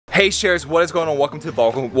Hey shares, what is going on? Welcome to the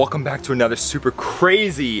vlog. Welcome back to another super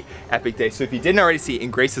crazy epic day. So if you didn't already see,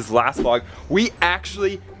 in Grace's last vlog, we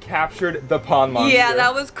actually captured the pond monster. Yeah,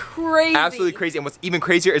 that was crazy. Absolutely crazy. And what's even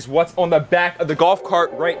crazier is what's on the back of the golf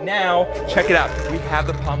cart right now. Check it out. We have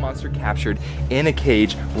the pond monster captured in a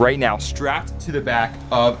cage right now, strapped to the back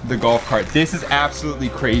of the golf cart. This is absolutely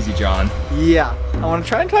crazy, John. Yeah. I want to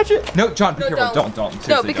try and touch it. No, John, be careful. Don't.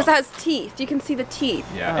 Seriously, no, because it has teeth. You can see the teeth.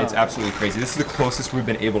 Yeah, it's absolutely crazy. This is the closest we've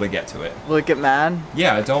been able to get to it. Will it get mad?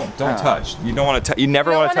 Yeah, don't touch. You don't want to. You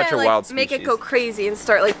never want to touch a wild species. Make it go crazy and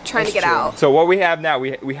start like trying to get out. So what we have now,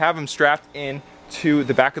 we have him strapped in to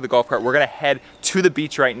the back of the golf cart. We're gonna head to the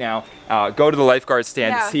beach right now. Go to the lifeguard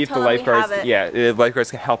stand, see if the lifeguards, the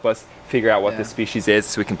lifeguards can help us figure out what this species is,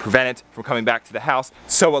 so we can prevent it from coming back to the house.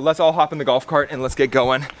 So let's all hop in the golf cart and let's get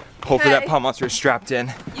going. Hopefully that pond monster is strapped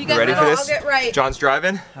in. You ready for this? I'll get right. John's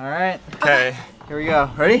driving. All right. Okay. Here we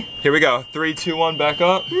go. Ready? Here we go. 3, 2, 1, back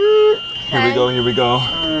up. Here we go. Here we go.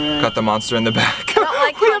 Got the monster in the back. I don't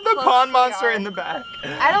like we have the pond monster in the back.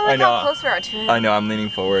 I don't like how close we are to him. I know, I'm leaning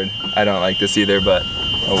forward. I don't like this either, but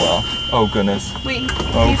oh well. Oh goodness. Wait.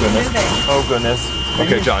 Oh goodness. Oh goodness.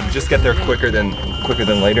 Okay, John, just get there quicker than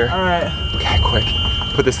later. All right. Okay, quick.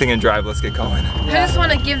 Put this thing in drive. Let's get going. I just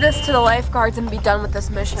want to give this to the lifeguards and be done with this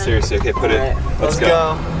mission. Seriously, okay, put it. Let's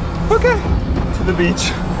go. Okay. To the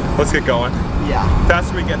beach. Let's get going. Yeah. The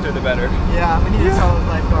faster we get there, the better. Yeah, we need to tell those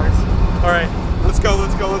lifeguards. All right. Let's go.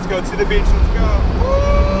 Let's go. Let's go to the beach. Let's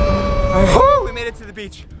go. Woo! We made it to the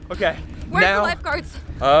beach. Okay. Where's now, the lifeguards?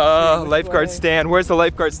 Lifeguard stand. Where's the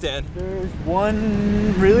lifeguard stand? There's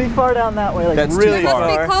one really far down that way, like That's really too far. far.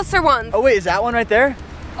 There must be closer ones. Oh wait, is that one right there?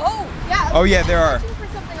 Oh yeah. Oh yeah, there are. For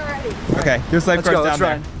something already. Okay, there's lifeguards down there.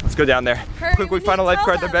 Run. Let's go down there. Hurry, Quick, we we find a need to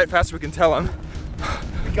lifeguard, tell the them. faster we can tell him.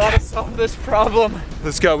 We gotta solve this problem.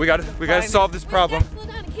 Let's go. We gotta solve this problem. Slow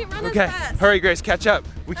down. You can't run Okay, as fast. hurry, Grace, catch up.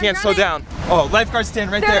 We can't slow down. Oh, lifeguard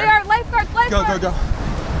stand right There there. they are, lifeguards. Go, go, go.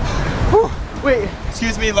 Whew. Wait.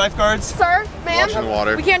 Excuse me, lifeguards. Sir, ma'am. Watching the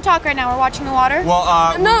water. We can't talk right now. We're watching the water.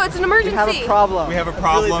 Well, No, it's an emergency. We have a problem. we have a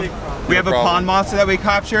problem. really big problem. We have a pond monster that we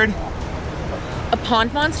captured. A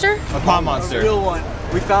pond monster? A pond A monster. real one.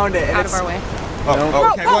 We found it. And Out of our way.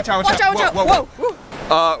 Oh, okay, watch out, watch out. Watch out.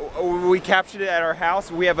 Whoa. We captured it at our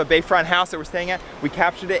house. We have a bayfront house that we're staying at. We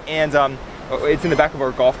captured it and it's in the back of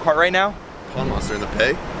our golf cart right now. Pond monster in the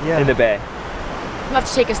bay? Yeah. In the bay. You'll have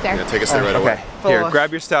to take us there. Yeah, take us there right Okay, away. here,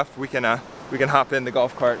 grab your stuff. We can hop in the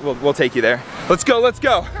golf cart. We'll take you there. Let's go, let's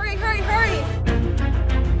go. Hurry, hurry, hurry.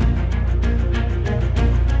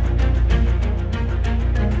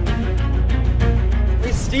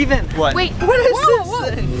 Hey, Steven. What? Wait, What is whoa,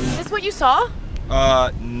 this thing? Is this what you saw?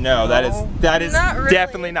 No, that is Not really.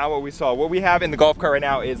 definitely not what we saw. What we have in the golf cart right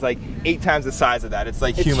now is like 8 times the size of that. It's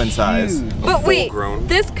like human size. huge. But wait, grown.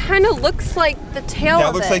 this kind of looks like the tail That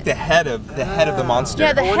of looks it. like the head of the monster.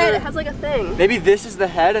 Yeah, the wonder- head, it has like a thing. Maybe this is the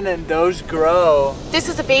head and then those grow. This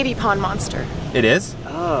is a baby pond monster. It is?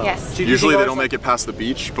 Oh. Yes. So do you Usually think they ours don't make it past the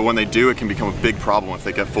beach, but when they do, it can become a big problem if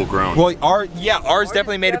they get full grown. Well, ours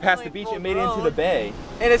definitely made it past the beach definitely and made it into full the bay.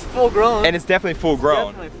 And it's full grown. And it's definitely full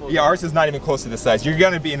grown. definitely full Yeah, grown. ours is not even close to this size. You're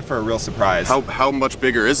gonna be in for a real surprise. How much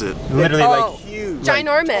bigger is it? Literally like huge.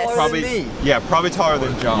 Ginormous. taller probably than me. probably taller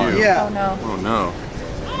than John. You. Yeah. Oh no. Oh no.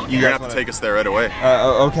 You You're guys gonna have to wanna- take us there right away.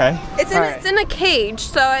 Okay. It's in a cage,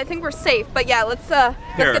 so I think we're safe. But yeah, let's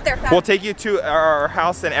get there fast. We'll take you to our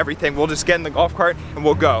house and everything. We'll just get in the golf cart and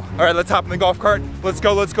we'll go. All right, let's hop in the golf cart. Let's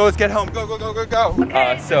go, let's get home. Go, go, go, go, go.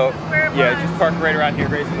 Okay, So, where it yeah, was. just park right around here,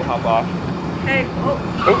 Grace, and we'll hop off. Okay.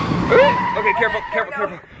 Oh. Okay,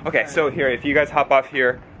 careful. Okay, so here, if you guys hop off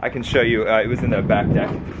here, I can show you. It was in the back deck.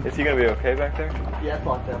 Is he gonna be okay back there? Yeah, it's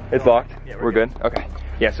locked up. It's locked? Yeah, we're good? Okay.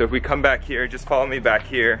 Yeah, so if we come back here, just follow me back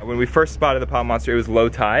here. When we first spotted the pond monster, it was low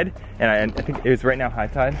tide, and I think it was right now high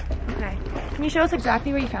tide. Okay. Can you show us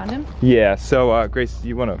exactly where you found him? Yeah, so Grace,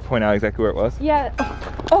 you want to point out exactly where it was? Yeah.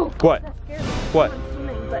 Oh. What? That scared me. What?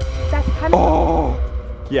 Swimming, but that's kind of. Oh!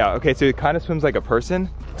 Yeah, okay, so it kind of swims like a person,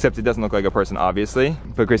 except it doesn't look like a person, obviously.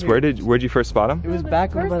 But Grace, where'd you first spot him? It was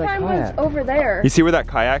back over by the kayak. over there. You see where that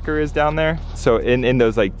kayaker is down there? So in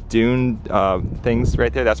those like dune things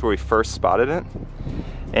right there, that's where we first spotted it.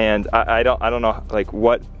 And I don't know, like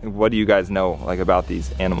what do you guys know like about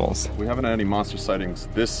these animals? We haven't had any monster sightings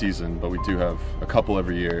this season, but we do have a couple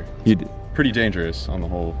every year. You do. Pretty dangerous on the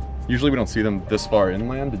whole. Usually we don't see them this far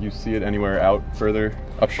inland. Did you see it anywhere out further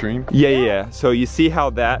upstream? Yeah. So you see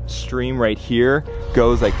how that stream right here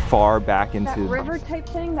goes like far back into That river type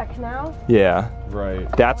thing, that canal. Yeah. Right.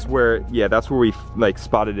 That's where we like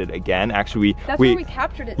spotted it again. Actually, That's where we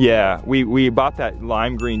captured it. Yeah, we bought that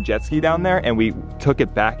lime green jet ski down there and we took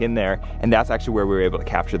it back in there, and that's actually where we were able to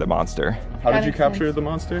capture the monster. How did you capture the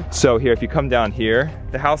monster? So here, if you come down here,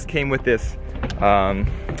 the house came with this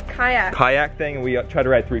kayak thing, and we tried to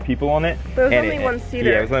ride 3 people on it. But it was only one seater.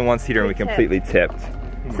 Yeah, it was only one seater, and we completely tipped.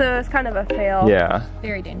 So it's kind of a fail. Yeah.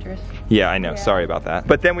 Very dangerous. Yeah, I know. Yeah. Sorry about that.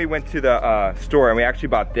 But then we went to the store, and we actually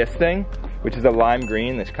bought this thing, which is a lime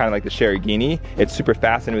green. It's kind of like the Sherigini. It's super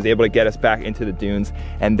fast, and it was able to get us back into the dunes.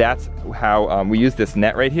 And that's how we used this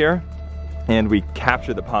net right here, and we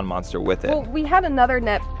captured the pond monster with it. Well, we had another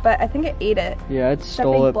net, but I think it ate it. Yeah, it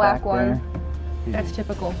stole it black back one. there. That's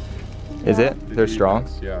typical. Is it? They're strong?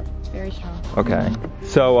 Yeah. Very strong. Okay.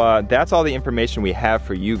 So that's all the information we have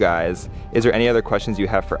for you guys. Is there any other questions you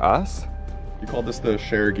have for us? You called this the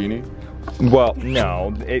Sherigini? Well,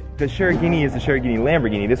 no. The Sherigini is the Sherigini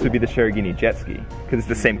Lamborghini. This would be the Sherigini jet ski, because it's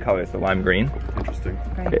the same color as the lime green. Interesting.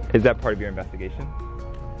 Okay. Is that part of your investigation?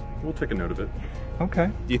 We'll take a note of it.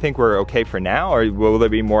 Okay. Do you think we're okay for now, or will there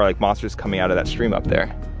be more like monsters coming out of that stream up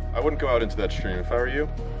there? I wouldn't go out into that stream if I were you.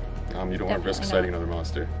 You don't want to risk sighting another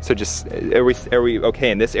monster. So just, are we okay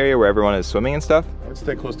in this area where everyone is swimming and stuff? I would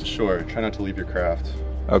stay close to shore. Try not to leave your craft.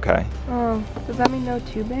 Okay. Oh, does that mean no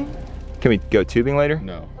tubing? Can we go tubing later?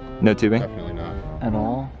 No. No tubing? Definitely not. At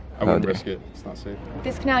all? I wouldn't risk it. It's not safe.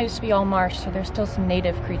 This canal used to be all marsh, so there's still some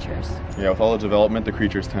native creatures. Yeah, with all the development, the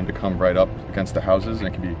creatures tend to come right up against the houses, and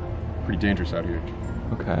it can be pretty dangerous out here.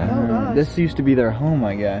 Okay. This used to be their home,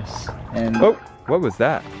 I guess. And oh, what was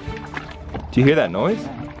that? Do you hear that noise?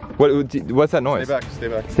 What's that noise? Stay back, stay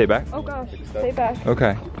back. Stay back? Oh gosh, stay back.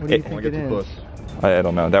 Okay. What do you think it is? I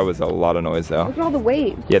don't know. That was a lot of noise though. Look at all the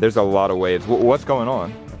waves. Yeah, there's a lot of waves. What's going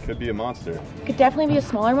on? Could be a monster. Could definitely be a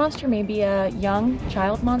smaller monster, maybe a young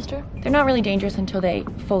child monster. They're not really dangerous until they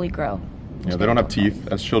fully grow. Yeah, they don't have teeth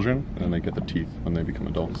as children, and then they get the teeth when they become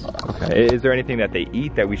adults. Okay. Is there anything that they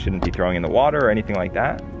eat that we shouldn't be throwing in the water or anything like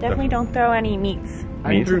that? Definitely don't throw any meats.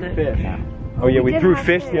 I threw fish. Oh yeah, we threw have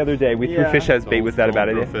fish the other day. We threw fish as bait. Was that a bad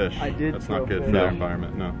Don't idea? throw fish. I did That's throw not good fish. for No. their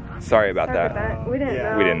environment, no. Sorry about Sorry that. about that. We didn't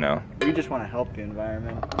know. We didn't know. We just want to help the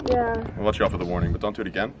environment. Yeah. I'll let you off with a warning, but don't do it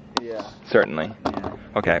again. Yeah. Certainly. Yeah.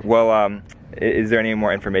 Okay. Well, is there any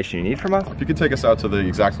more information you need from us? If you could take us out to the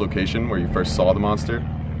exact location where you first saw the monster,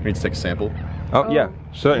 we need to take a sample. Oh yeah,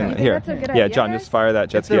 certainly. think Here. that's a good Yeah, idea, John, guys? just fire that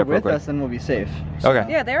jet If ski they're up real with quick. us, then we'll be safe. Okay.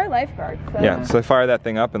 Yeah, they're lifeguards. So. Yeah. So fire that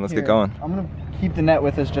thing up and let's Here, get going. I'm gonna keep the net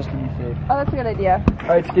with us just to be safe. Oh, that's a good idea. All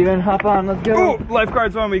right, Steven, hop on. Let's go. Ooh,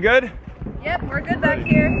 lifeguards on. We good? Yep, we're good back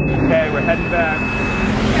here. Okay, we're heading back.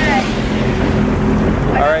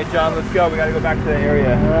 Okay. All right, John, let's go. We gotta go back to the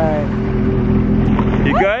area. All right.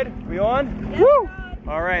 You good? We on? Woo!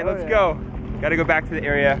 All right, let's go. Gotta go back to the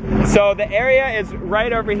area. So the area is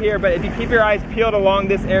right over here, but if you keep your eyes peeled along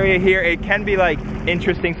this area here, it can be like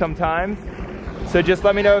interesting sometimes. So just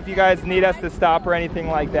let me know if you guys need us to stop or anything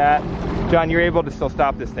like that. John, you're able to still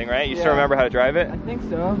stop this thing, right? You still remember how to drive it? I think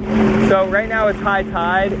so. So right now it's high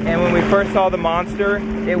tide, and when we first saw the monster,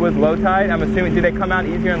 it was low tide. I'm assuming, do they come out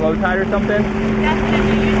easier in low tide or something?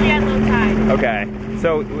 Definitely, usually at low tide. Okay,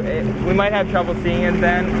 so we might have trouble seeing it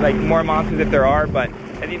then, like more monsters if there are, but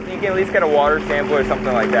you can at least get a water sample or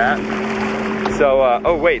something like that. So,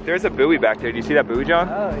 oh wait, there's a buoy back there. Do you see that buoy, John?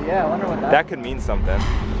 Oh yeah, I wonder what That could mean something.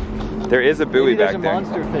 There is a buoy back there. There's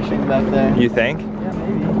a monster fishing back there. You think? Yeah,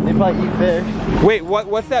 maybe. They probably eat fish. Wait,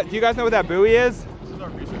 what's that? Do you guys know what that buoy is? This is our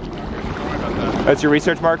research marker. Don't worry about that. That's your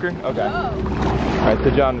research marker? Okay. Oh. All right,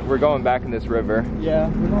 so John, we're going back in this river. Yeah,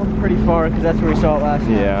 we're going pretty far because that's where we saw it last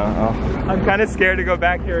time. Yeah. Oh. I'm kind of scared to go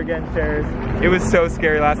back here again, Chairs. It was so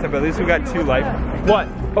scary last time, but at least we got 2 life. What?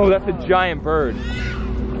 Oh, that's a giant bird.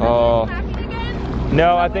 Oh.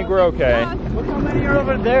 No, I think we're okay. Look how many are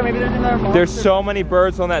over there. Maybe there's another monster. There's so many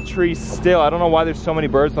birds on that tree still. I don't know why there's so many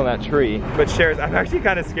birds on that tree. But Shares, I'm actually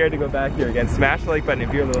kind of scared to go back here again. Smash the like button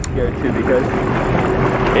if you're a little scared too, because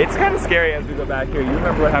it's kind of scary as we go back here. You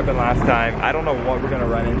remember what happened last time. I don't know what we're gonna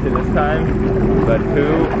run into this time, but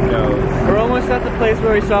who knows? We're almost at the place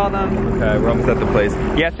where we saw them. Okay, we're almost at the place.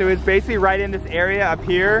 Yeah, so it's basically right in this area up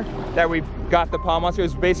here that we got the pond monster.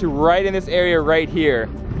 It's basically right in this area right here.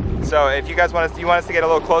 So if you guys want us, you want us to get a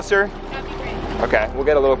little closer? That'd be great. Okay, we'll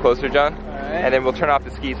get a little closer, John. All right. And then we'll turn off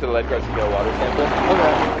the skis so the lifeguards can get a water sample.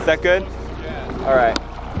 Okay. Is that good? Yeah. All right.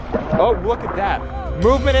 Oh, look at that.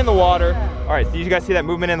 Movement in the water. All right, did you guys see that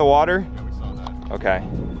movement in the water? Yeah, we saw that. Okay.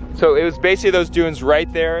 So it was basically those dunes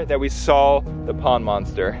right there that we saw the pond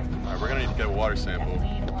monster. All right, we're gonna need to get a water sample.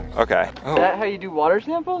 Okay. Is Oh. that how you do water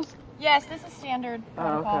samples? Yes, this is standard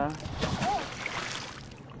protocol. Okay.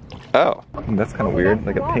 Oh, that's kind of weird.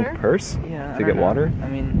 Like a water. pink purse Yeah. to get water. I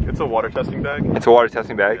mean, It's a water testing bag. It's a water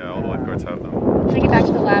testing bag. Yeah, all the lifeguards have them. Take it back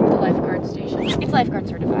to the lab at the lifeguard station. It's lifeguard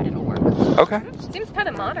certified, it'll work. Okay. Seems kind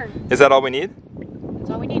of modern. Is that all we need?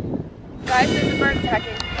 That's all we need. Guys, there's a bird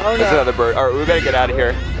attacking. Oh, no. There's another bird. All right, we gotta get out of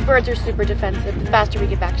here. The birds are super defensive. The faster we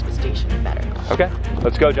get back to the station, the better. Okay,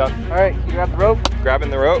 let's go, John. All right, you grab the rope. Grabbing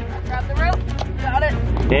the rope. Grab the rope. Got it.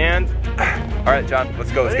 And, all right, John,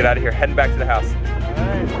 let's go. Let's get out of here. Heading back to the house. All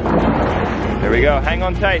right. There we go. Hang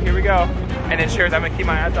on tight. Here we go. And then, shares, I'm gonna keep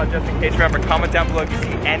my eyes out just in case. Remember, comment down below if you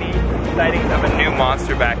see any sightings of a new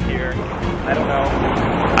monster back here. I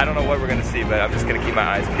don't know what we're gonna see, but I'm just gonna keep my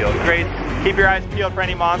eyes peeled. Great. Keep your eyes peeled for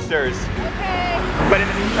any monsters. Okay. But in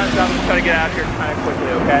the meantime, John, let's try to get out of here kind of quickly,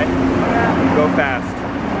 okay? Yeah. Go fast.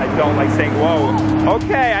 I don't like saying whoa.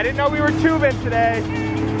 Okay, I didn't know we were tubing today.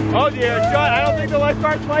 Oh dear, John, I don't think the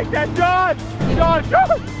lifeguards like that. John,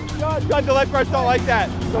 the lifeguards don't like that.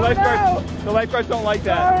 The lifeguards don't like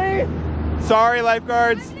that. Sorry,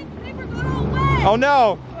 lifeguards. They were going away. Oh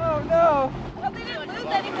no. Oh no. Well, they didn't lose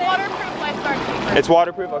anything. Waterproof lifeguard paper. It's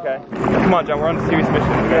waterproof, okay. Come on, John, we're on a serious mission.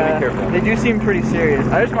 We gotta be careful. They do seem pretty serious.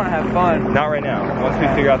 I just want to have fun. Not right now. Once we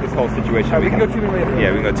figure out this whole situation. We can go tubing later. Yeah,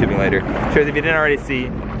 we can go tubing later. Shares, if you didn't already see,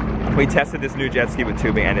 we tested this new jet ski with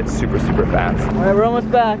tubing and it's super, super fast. All right, we're almost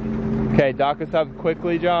back. Okay, dock us up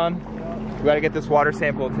quickly, John. We gotta get this water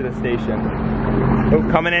sample to the station. Oh,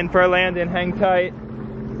 coming in for a landing, hang tight.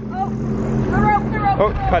 Oh, the rope.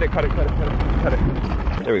 Oh, cut it.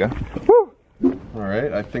 There we go. Woo! All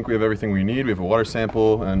right, I think we have everything we need. We have a water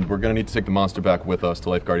sample, and we're gonna need to take the monster back with us to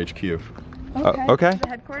Lifeguard HQ. Okay. The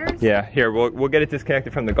headquarters? Yeah, here, we'll get it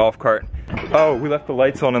disconnected from the golf cart. Oh, we left the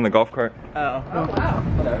lights on in the golf cart. Oh. Oh,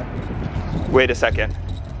 wow. Wait a second.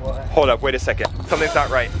 Hold up, wait a second. Something's not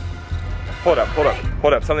right. Hold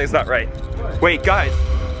up, something's not right. Wait, guys.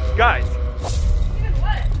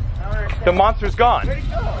 The monster's gone. Where'd it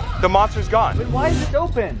go? The monster's gone. Wait, why is this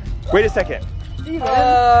open? Wait a second. Steven,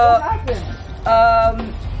 what happened?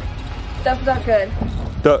 That's not good.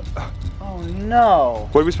 Oh no.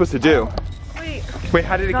 What are we supposed to do? Wait,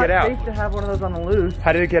 how did it It's get not out? safe to have one of those on the loose.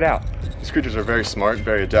 How did it get out? These creatures are very smart,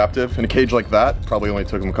 very adaptive. In a cage like that, probably only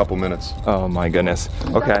took them a couple minutes. Oh my goodness.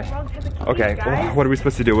 Okay. Okay, what are we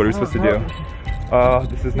supposed to do? This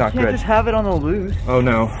is not You can't good. just have it on the loose. Oh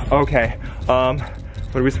no. Okay.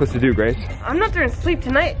 What are we supposed to do, Grace? I'm not going to sleep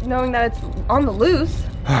tonight knowing that it's on the loose.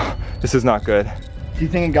 This is not good. Do you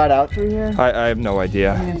think it got out through here? I have no I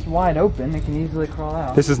idea. mean, it's wide open. It can easily crawl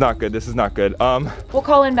out. This is not good. We'll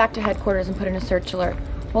call in back to headquarters and put in a search alert.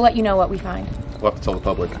 We'll let you know what we find. We'll have to tell the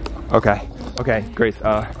public. Okay, Grace,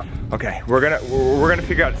 okay. We're gonna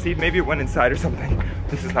figure out, see, maybe it went inside or something.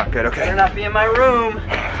 This is not good, Better okay? not be in my room.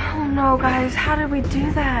 Oh no, guys, how did we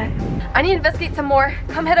do that? I need to investigate some more.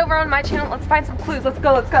 Come head over on my channel. Let's find some clues. Let's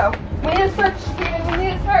go. We need to search, Steven. We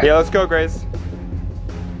need to search. Yeah, let's go, Grace.